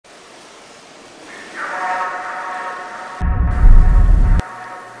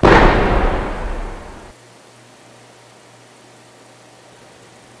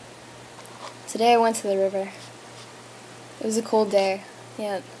Today I went to the river. It was a cold day,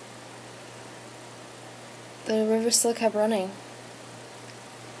 yet the river still kept running,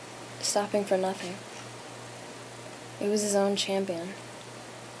 stopping for nothing. It was his own champion.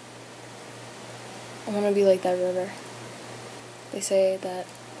 I want to be like that river. They say that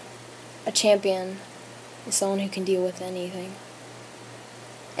a champion is someone who can deal with anything,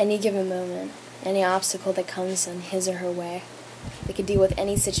 any given moment, any obstacle that comes in his or her way. They can deal with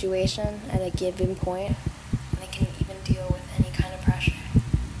any situation at a given point, and they can even deal with any kind of pressure.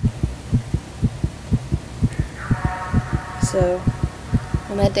 So,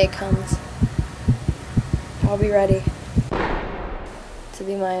 when that day comes, I'll be ready to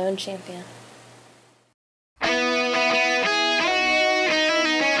be my own champion.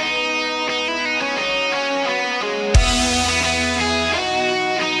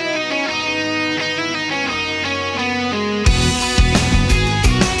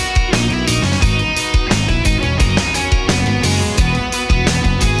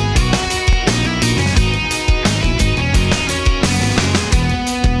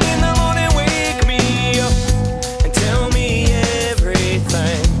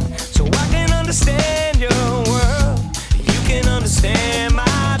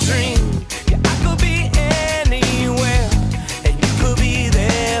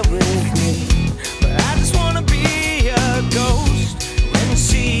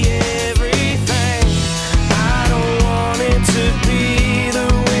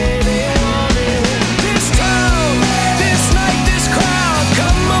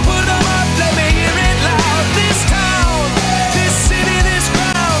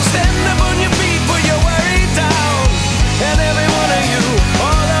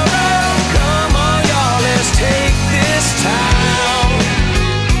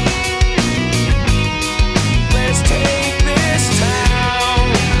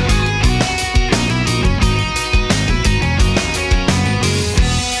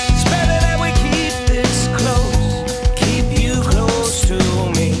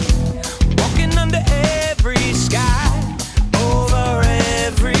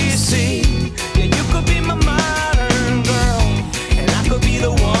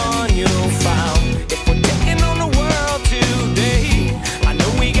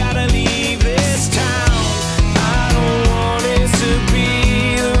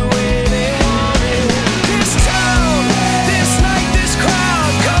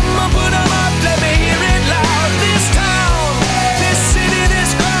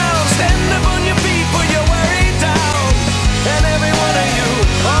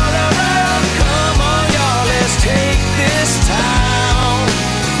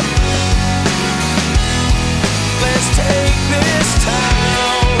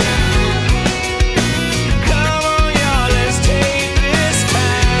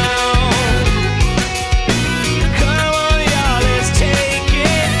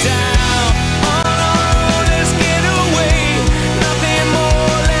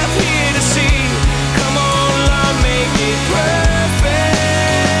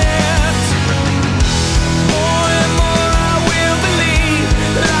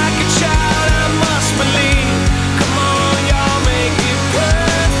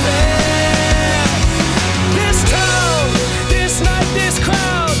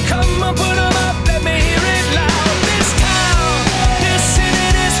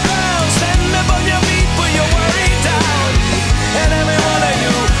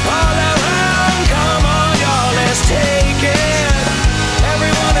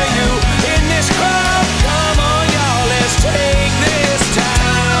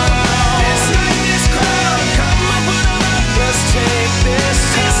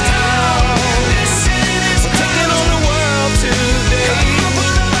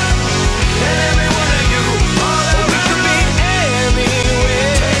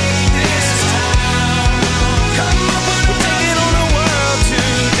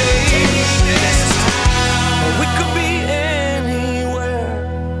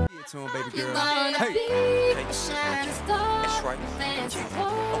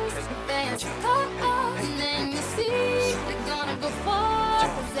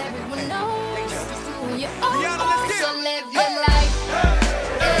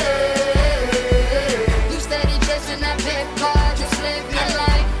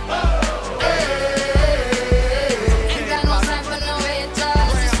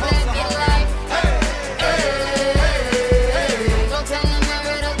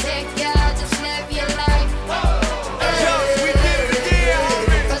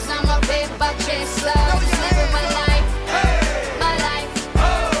 Chase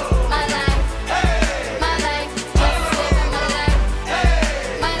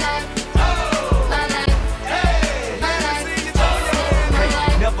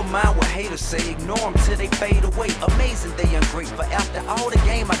mind what haters say, ignore them till they fade away. Amazing they ungrateful after all the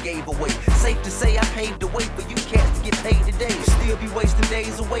game I gave away. Safe to say I paved the way for you cats to get paid today. Still be wasting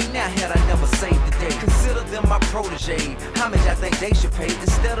days away now had I never saved the day. Consider them my protege, homage I think they should pay.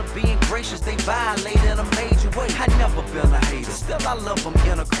 Instead of being gracious, they violate in a major way. I never been a hater, still I love them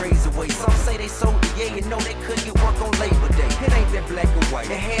in a crazy way. Some say they sold the yay and know they couldn't get work on Labor Day. It ain't that black and white,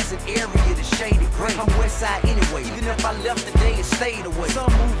 it has an area that's shaded gray. I'm west side anyway, even if I left today and stayed away.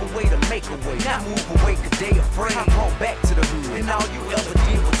 Some move away to make a way, not move away cause they afraid. I brought back to the hood, and all you ever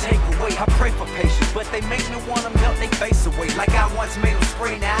did was take away. I pray for patience, but they make me wanna melt they face away. Like I once made them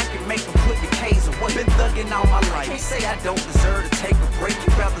spray, now I can make them put the K's away. Been thugging all my life, can't say I don't deserve to take a break.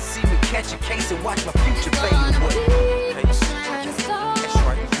 You'd rather see me catch a case and watch my future fade away.